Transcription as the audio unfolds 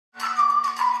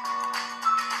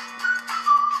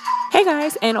Hey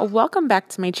guys, and welcome back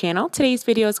to my channel. Today's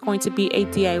video is going to be a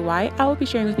DIY. I will be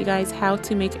sharing with you guys how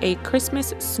to make a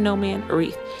Christmas snowman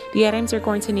wreath. The items you're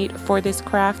going to need for this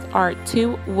craft are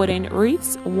 2 wooden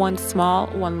wreaths, 1 small,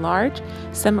 1 large,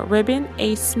 some ribbon,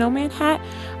 a snowman hat.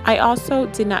 I also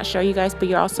did not show you guys, but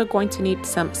you're also going to need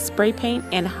some spray paint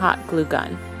and hot glue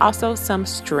gun. Also some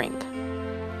string.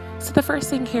 So the first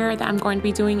thing here that I'm going to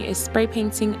be doing is spray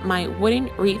painting my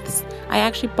wooden wreaths. I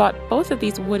actually bought both of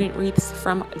these wooden wreaths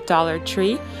from Dollar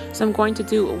Tree. So I'm going to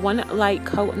do 1 light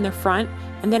coat in the front,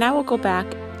 and then I will go back,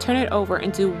 turn it over,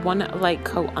 and do 1 light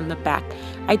coat on the back.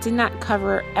 I did not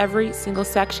cover every single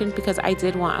section because I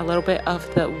did want a little bit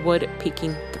of the wood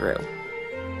peeking through.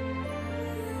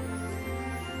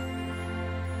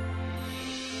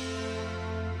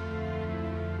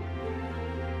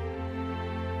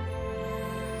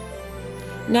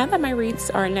 Now that my wreaths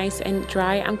are nice and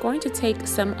dry, I'm going to take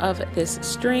some of this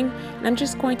string and I'm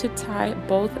just going to tie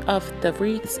both of the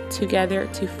wreaths together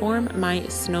to form my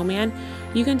snowman.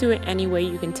 You can do it any way.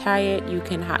 You can tie it, you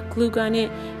can hot glue gun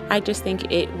it. I just think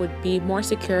it would be more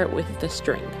secure with the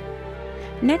string.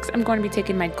 Next, I'm going to be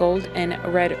taking my gold and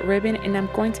red ribbon and I'm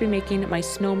going to be making my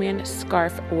snowman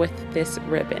scarf with this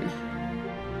ribbon.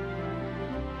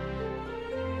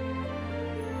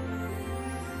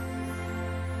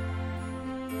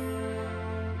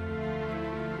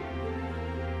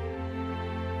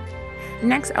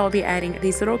 Next, I'll be adding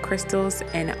these little crystals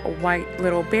and white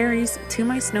little berries to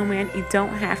my snowman. You don't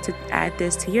have to add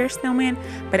this to your snowman,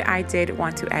 but I did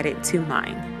want to add it to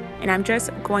mine. And I'm just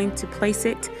going to place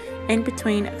it in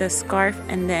between the scarf,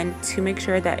 and then to make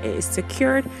sure that it is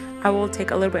secured, I will take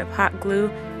a little bit of hot glue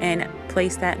and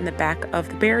place that in the back of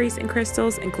the berries and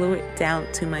crystals and glue it down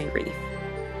to my wreath.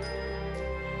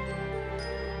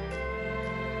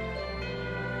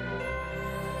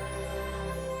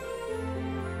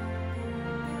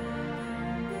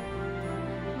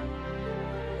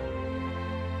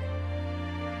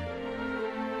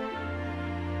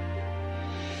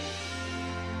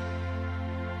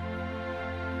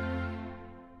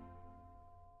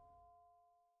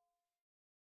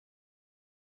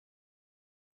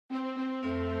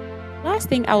 Last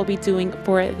thing I will be doing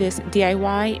for this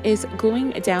DIY is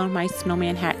gluing down my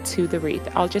snowman hat to the wreath.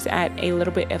 I'll just add a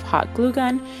little bit of hot glue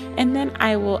gun and then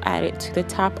I will add it to the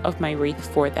top of my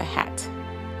wreath for the hat.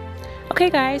 Okay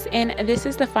guys, and this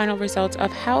is the final result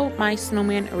of how my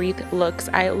snowman wreath looks.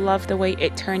 I love the way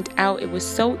it turned out. It was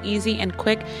so easy and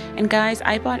quick. And guys,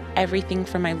 I bought everything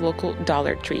from my local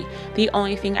Dollar Tree. The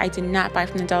only thing I did not buy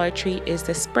from the Dollar Tree is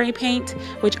the spray paint,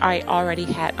 which I already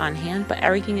had on hand, but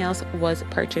everything else was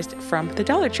purchased from the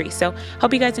Dollar Tree. So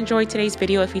hope you guys enjoyed today's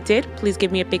video. If you did, please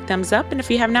give me a big thumbs up. And if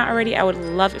you have not already, I would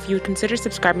love if you would consider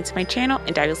subscribing to my channel,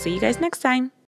 and I will see you guys next time.